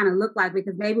does that kind of look like?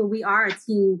 Because maybe we are a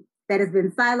team that has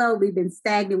been siloed, we've been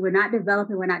stagnant, we're not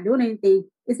developing, we're not doing anything.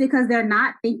 It's because they're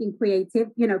not thinking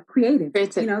creative. You know,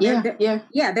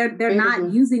 they're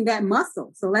not using that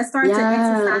muscle. So let's start to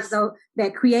exercise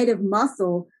that creative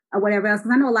muscle or whatever else.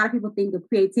 Because I know a lot of people think of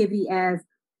creativity as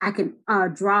I can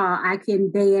draw, I can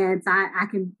dance, I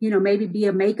can, you know, maybe be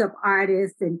a makeup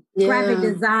artist and graphic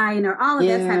design or all of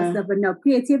that kind of stuff. But no,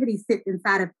 creativity sits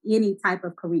inside of any type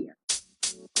of career.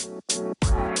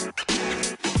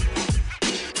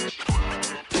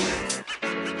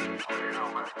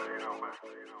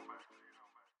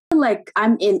 Like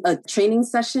I'm in a training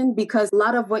session because a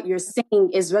lot of what you're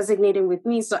saying is resonating with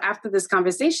me. So after this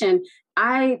conversation,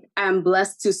 I am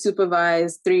blessed to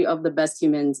supervise 3 of the best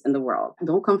humans in the world.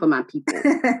 Don't come for my people.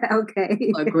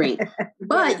 Okay. Are great.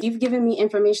 But you've given me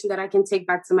information that I can take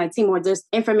back to my team, or just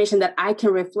information that I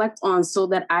can reflect on so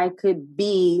that I could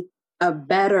be a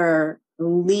better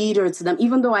leader to them.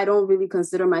 Even though I don't really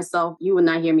consider myself, you would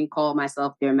not hear me call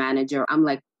myself their manager. I'm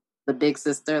like the big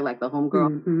sister, like the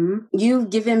homegirl. You've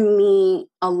given me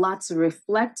a lot to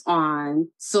reflect on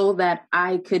so that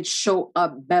I could show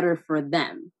up better for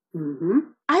them.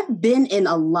 I've been in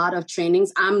a lot of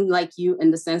trainings. I'm like you in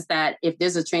the sense that if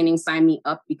there's a training, sign me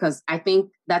up, because I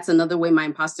think that's another way my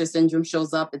imposter syndrome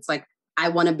shows up. It's like, I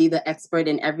want to be the expert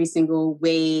in every single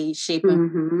way, shape,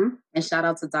 and shout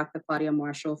out to Dr. Claudia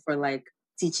Marshall for like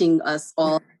teaching us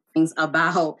all things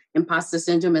about imposter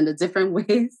syndrome and the different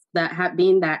ways that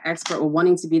being that expert or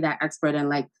wanting to be that expert and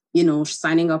like, you know,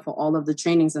 signing up for all of the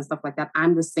trainings and stuff like that.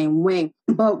 I'm the same way.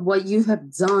 But what you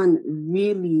have done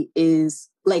really is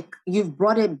like, you've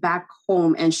brought it back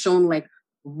home and shown like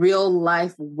real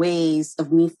life ways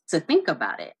of me to think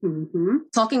about it.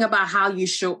 Talking about how you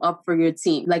show up for your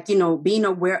team, like, you know, being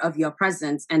aware of your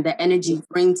presence and the energy you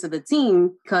bring to the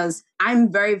team, because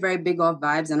I'm very, very big off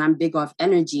vibes and I'm big off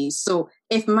energy. So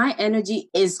if my energy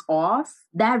is off,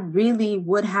 that really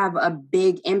would have a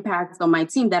big impact on my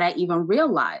team that I even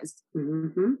realized.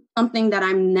 Something that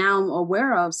I'm now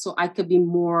aware of so I could be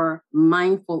more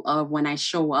mindful of when I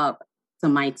show up to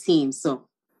my team. So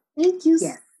thank you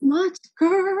much,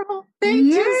 girl. Thank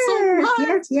you so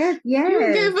much. Yes. You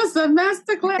gave us a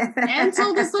masterclass and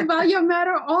told us about your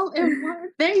matter all in one.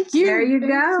 Thank you. There you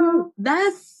go.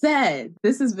 That said,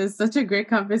 this has been such a great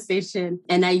conversation.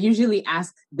 And I usually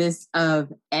ask this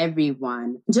of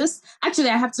everyone. Actually,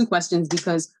 I have two questions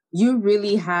because you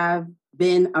really have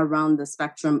been around the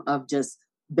spectrum of just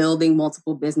building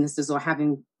multiple businesses or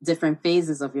having different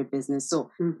phases of your business. So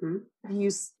have you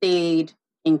stayed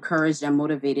encouraged and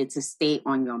motivated to stay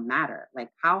on your matter? Like,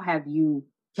 how have you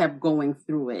kept going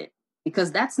through it?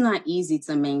 Because that's not easy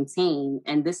to maintain.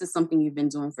 And this is something you've been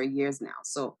doing for years now.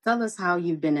 So tell us how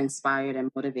you've been inspired and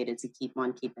motivated to keep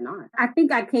on keeping on. I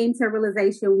think I came to a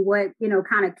realization what,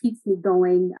 kind of keeps me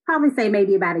going, probably say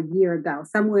maybe about a year ago,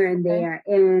 somewhere in there.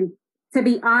 And to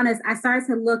be honest, I started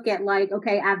to look at like,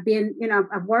 okay, I've been,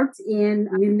 I've worked in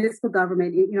municipal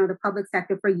government, the public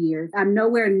sector for years. I'm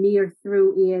nowhere near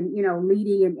through in,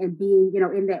 leading and being,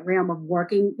 in that realm of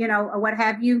working, or what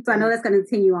have you. So I know that's going to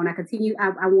continue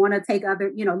on. I want to take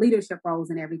other, leadership roles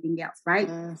and everything else, right?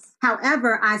 Yes.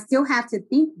 However, I still have to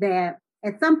think that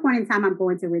at some point in time, I'm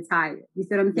going to retire. You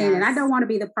see what I'm saying? Yes. And I don't want to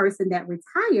be the person that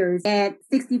retires at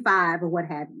 65 or what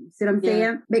have you. See what I'm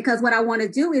saying? Because what I want to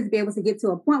do is be able to get to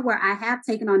a point where I have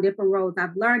taken on different roles.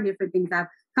 I've learned different things. I've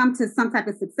come to some type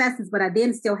of successes, but I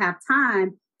then still have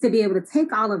time to be able to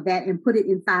take all of that and put it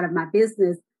inside of my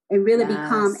business and really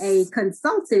become a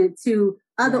consultant to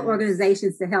other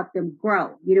organizations to help them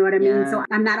grow. You know what I mean? So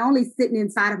I'm not only sitting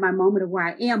inside of my moment of where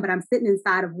I am, but I'm sitting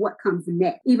inside of what comes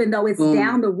next, even though it's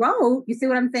down the road. You see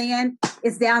what I'm saying?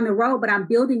 It's down the road, but I'm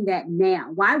building that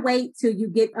now. Why wait till you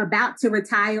get about to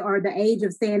retire or the age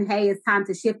of saying, hey, it's time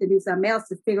to shift and do something else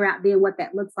to figure out then what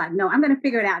that looks like? No, I'm going to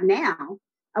figure it out now.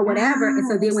 Or whatever. Yes.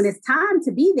 And so then when it's time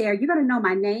to be there, you're going to know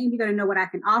my name. You're going to know what I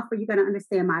can offer. You're going to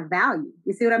understand my value.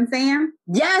 You see what I'm saying?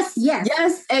 Yes.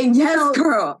 And yes, so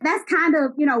girl. That's kind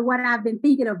of, what I've been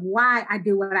thinking of why I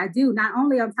do what I do. Not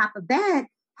only on top of that,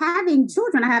 having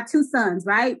children, I have 2 sons,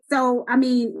 right? So, I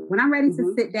mean, when I'm ready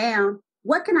to sit down,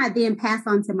 what can I then pass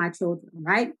on to my children,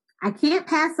 right? I can't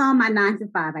pass on my 9 to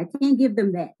 5. I can't give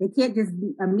them that. They can't just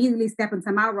immediately step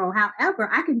into my role. However,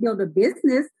 I can build a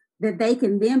business that they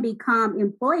can then become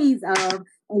employees of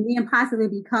and then possibly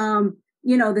become,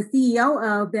 the CEO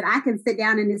of, that I can sit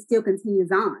down and it still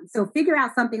continues on. So figure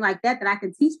out something like that I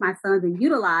can teach my sons and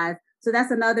utilize. So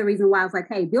that's another reason why I was like,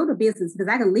 hey, build a business, because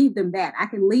I can leave them that. I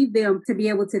can leave them to be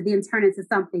able to then turn into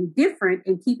something different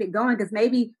and keep it going. Because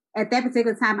maybe at that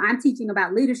particular time, I'm teaching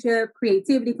about leadership,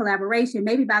 creativity, collaboration.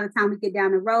 Maybe by the time we get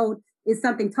down the road, it's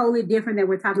something totally different that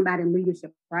we're talking about in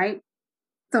leadership, right?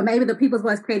 So maybe the People's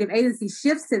Voice Creative Agency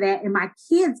shifts to that, and my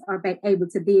kids are able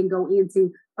to then go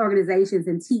into organizations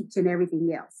and teach and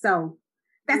everything else. So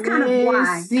that's kind of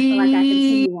why I feel like I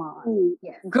continue on.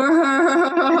 Yes.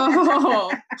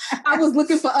 Girl, I was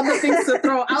looking for other things to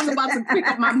throw. I was about to pick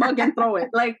up my mug and throw it.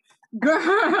 Like, girl,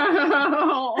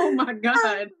 oh my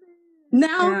God.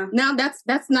 Now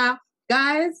that's now,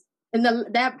 guys. And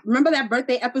remember that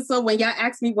birthday episode when y'all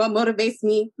asked me what motivates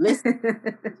me? Listen, I'm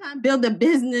trying to build a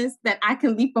business that I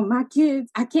can leave for my kids.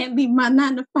 I can't leave my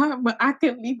 9 to 5, but I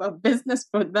can leave a business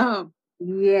for them.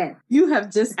 Yeah. You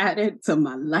have just added to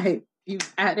my life.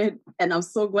 You've added, and I'm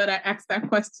so glad I asked that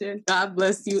question. God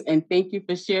bless you. And thank you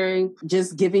for sharing,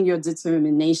 just giving your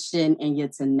determination and your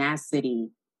tenacity.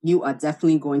 You are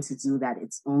definitely going to do that.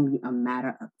 It's only a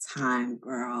matter of time,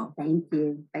 girl. Thank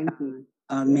you.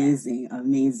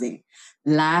 Amazing.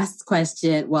 Last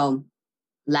question. Well,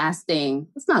 last thing.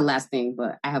 It's not last thing,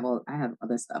 but I have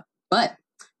other stuff. But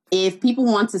if people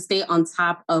want to stay on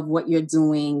top of what you're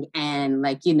doing and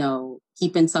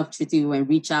keep in touch with you and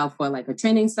reach out for like a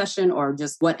training session or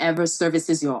just whatever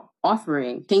services you're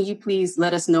offering, can you please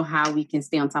let us know how we can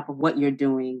stay on top of what you're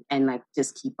doing and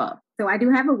just keep up? So I do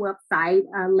have a website,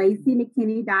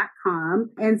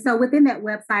 LaceyMcKinney.com. And so within that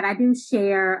website, I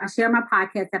share my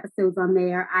podcast episodes on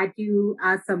there. I do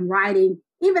some writing,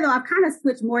 even though I've kind of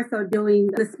switched more so doing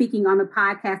the speaking on the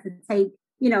podcast to take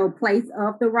place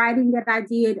of the writing that I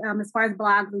did as far as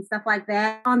blogs and stuff like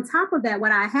that. On top of that,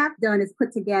 what I have done is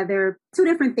put together 2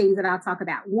 different things that I'll talk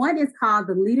about. One is called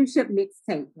the Leadership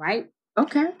Mixtape, right?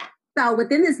 Okay. So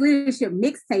within this Leadership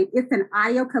Mixtape, it's an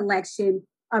audio collection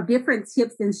of different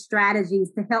tips and strategies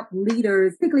to help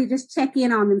leaders particularly just check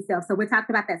in on themselves. So we're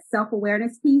talking about that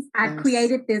self-awareness piece. I've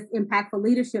created this Impactful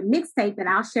Leadership Mixtape that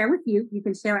I'll share with you. You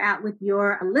can share it out with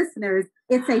your listeners.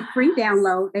 It's a free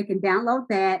download. They can download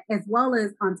that, as well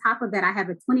as on top of that, I have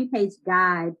a 20-page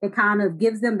guide that kind of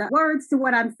gives them the words to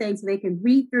what I'm saying so they can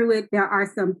read through it. There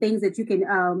are some things that you can,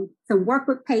 some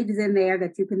workbook pages in there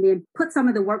that you can then put some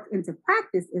of the work into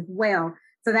practice as well.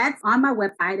 So that's on my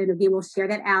website. And again, we'll share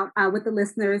that out with the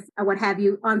listeners or what have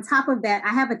you. On top of that, I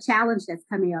have a challenge that's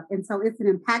coming up. And so it's an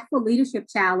impactful leadership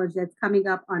challenge that's coming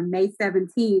up on May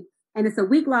 17th. And it's a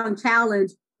week-long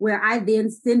challenge where I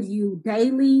then send you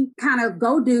daily kind of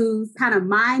go-dos, kind of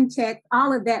mind checks.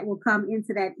 All of that will come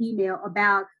into that email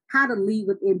about how to lead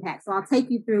with impact. So I'll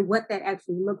take you through what that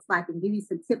actually looks like and give you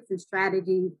some tips and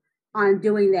strategies on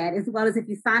doing that, as well as if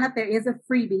you sign up, there is a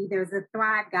freebie. There's a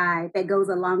Thrive guide that goes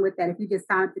along with that. If you just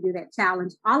sign up to do that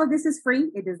challenge, all of this is free.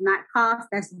 It does not cost.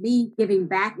 That's me giving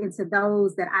back into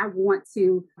those that I want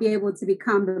to be able to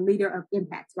become the leader of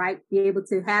impact, right? Be able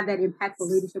to have that impactful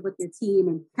leadership with your team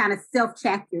and kind of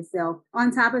self-check yourself.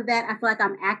 On top of that, I feel like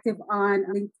I'm active on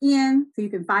LinkedIn. So you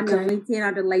can find me on LinkedIn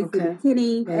under Lacey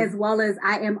McKinney, as well as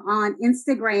I am on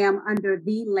Instagram under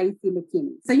the Lacey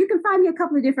McKinney. So you can find me a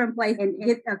couple of different places and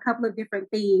get a couple of different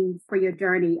themes for your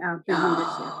journey of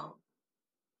leadership.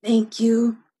 Thank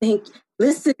you.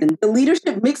 Listen, the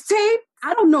leadership mixtape,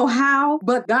 I don't know how,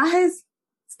 but guys,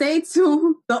 stay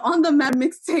tuned. The On the Matter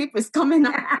mixtape is coming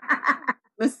out.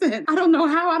 Listen, I don't know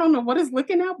how, I don't know what it's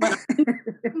looking at, but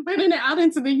I'm putting it out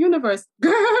into the universe.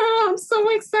 Girl, I'm so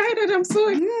excited.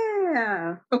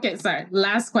 Yeah. Okay, sorry.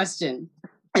 Last question.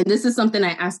 And this is something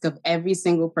I ask of every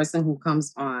single person who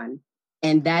comes on.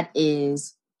 And that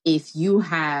is, if you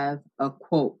have a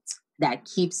quote that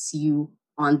keeps you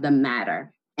on the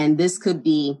matter. And this could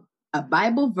be a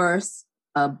Bible verse,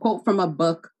 a quote from a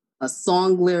book, a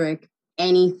song lyric,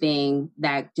 anything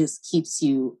that just keeps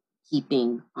you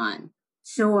keeping on.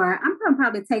 Sure. I'm going to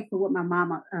probably take for what my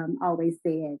mama always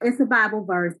said. It's a Bible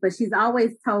verse, but she's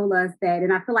always told us that,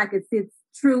 and I feel like it sits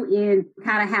true in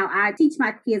kind of how I teach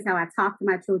my kids, how I talk to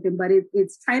my children, but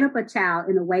it's train up a child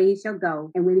in the way he shall go.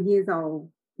 And when he is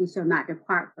old, he shall not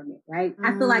depart from it, right?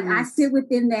 I feel like I sit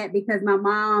within that because my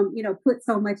mom, put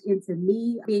so much into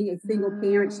me being a single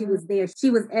parent. She was there. She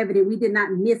was evident. We did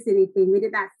not miss anything. We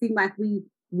did not seem like we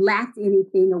lacked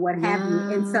anything or what have you.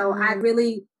 And so I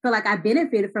really feel like I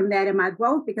benefited from that in my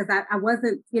growth because I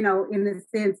wasn't, in a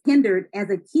sense, hindered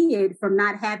as a kid from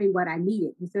not having what I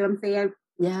needed. You see what I'm saying?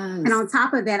 Yes. And on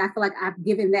top of that, I feel like I've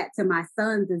given that to my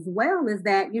sons as well, is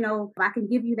that, I can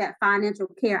give you that financial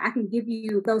care. I can give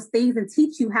you those things and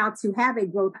teach you how to have a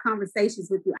growth conversations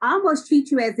with you. I almost treat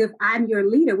you as if I'm your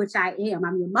leader, which I am.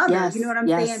 I'm your mother. Yes. You know what I'm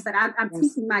saying? But I'm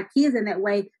teaching my kids in that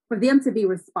way for them to be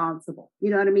responsible.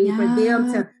 You know what I mean? Yeah. For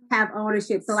them to have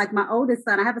ownership. So like my oldest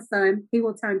son, I have a son, he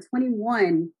will turn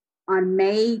 21 on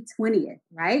May 20th,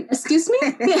 right? Excuse me?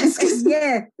 Excuse me.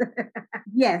 Yes.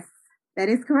 Yes, that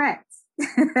is correct.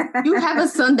 You have a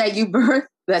son that you birthed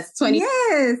that's 20.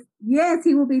 Yes,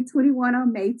 he will be 21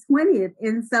 on May 20th.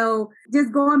 And so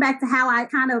just going back to how I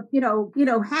kind of,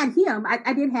 had him,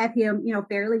 I did have him,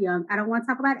 fairly young. I don't want to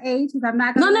talk about age because I'm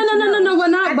not going to. No, we're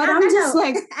not. But I'm just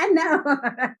like, I know.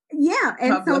 Yeah.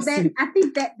 And so I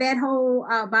think that whole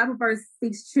Bible verse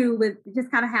speaks true with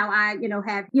just kind of how I,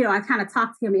 I kind of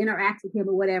talked to him, interact with him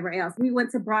or whatever else. We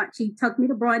went to brunch. He took me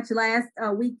to brunch last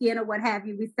weekend or what have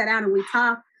you. We sat down and we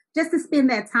talked. Just to spend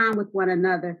that time with one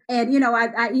another. And,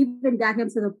 I even got him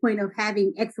to the point of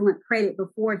having excellent credit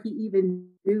before he even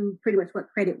knew pretty much what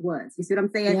credit was. You see what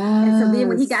I'm saying? Yes. And so then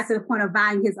when he got to the point of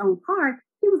buying his own car,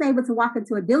 he was able to walk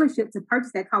into a dealership to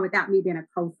purchase that car without me being a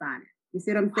co-signer. You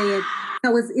see what I'm saying?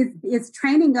 So it's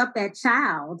training up that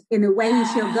child in the way he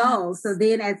shall go. So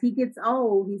then as he gets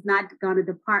old, he's not going to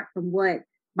depart from what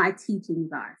my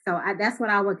teachings are. So that's what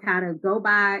I would kind of go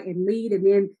by and lead. And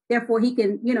then therefore he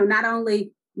can, not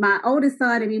only my oldest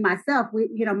son and me, myself, I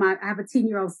have a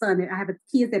 10-year-old son and I have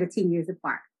kids that are 10 years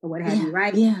apart or what have you,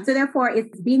 right? Yeah. So therefore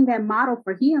it's being that model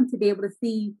for him to be able to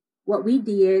see what we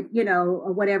did,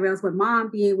 or whatever else, what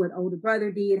mom did, what older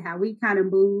brother did, how we kind of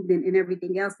moved and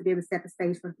everything else to be able to set the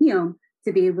stage for him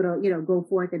to be able to, go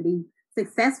forth and be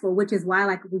successful, which is why,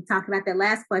 like we talked about that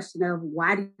last question of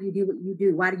why do you do what you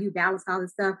do? Why do you balance all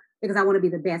this stuff? Because I want to be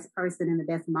the best person and the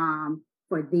best mom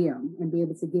for them and be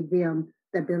able to give them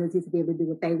the ability to be able to do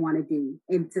what they want to do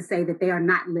and to say that they are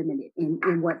not limited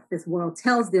in what this world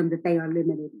tells them that they are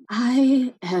limited.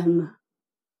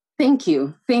 Thank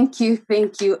you.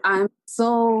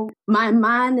 My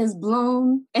mind is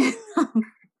blown and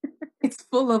it's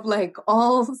full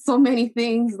of so many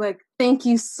things. Thank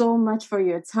you so much for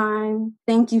your time.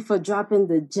 Thank you for dropping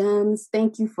the gems.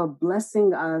 Thank you for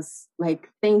blessing us.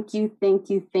 Thank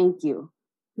you.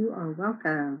 You are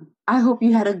welcome. I hope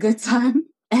you had a good time.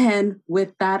 And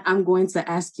with that, I'm going to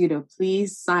ask you to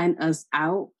please sign us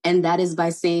out. And that is by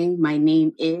saying, my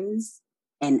name is,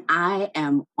 and I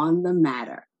am on the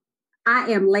matter.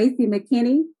 I am Lacey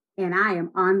McKinney, and I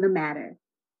am on the matter.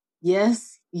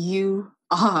 Yes, you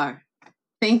are.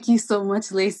 Thank you so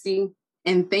much, Lacey.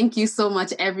 And thank you so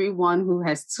much, everyone who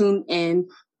has tuned in.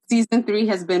 Season 3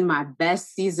 has been my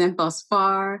best season thus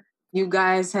far. You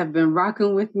guys have been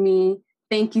rocking with me.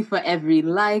 Thank you for every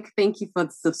like. Thank you for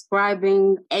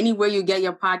subscribing anywhere you get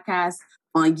your podcast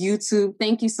on YouTube.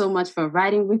 Thank you so much for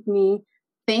riding with me.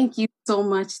 Thank you so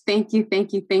much. Thank you,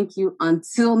 thank you, thank you.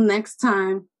 Until next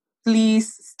time,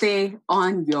 please stay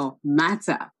on your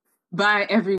matter. Bye, everyone.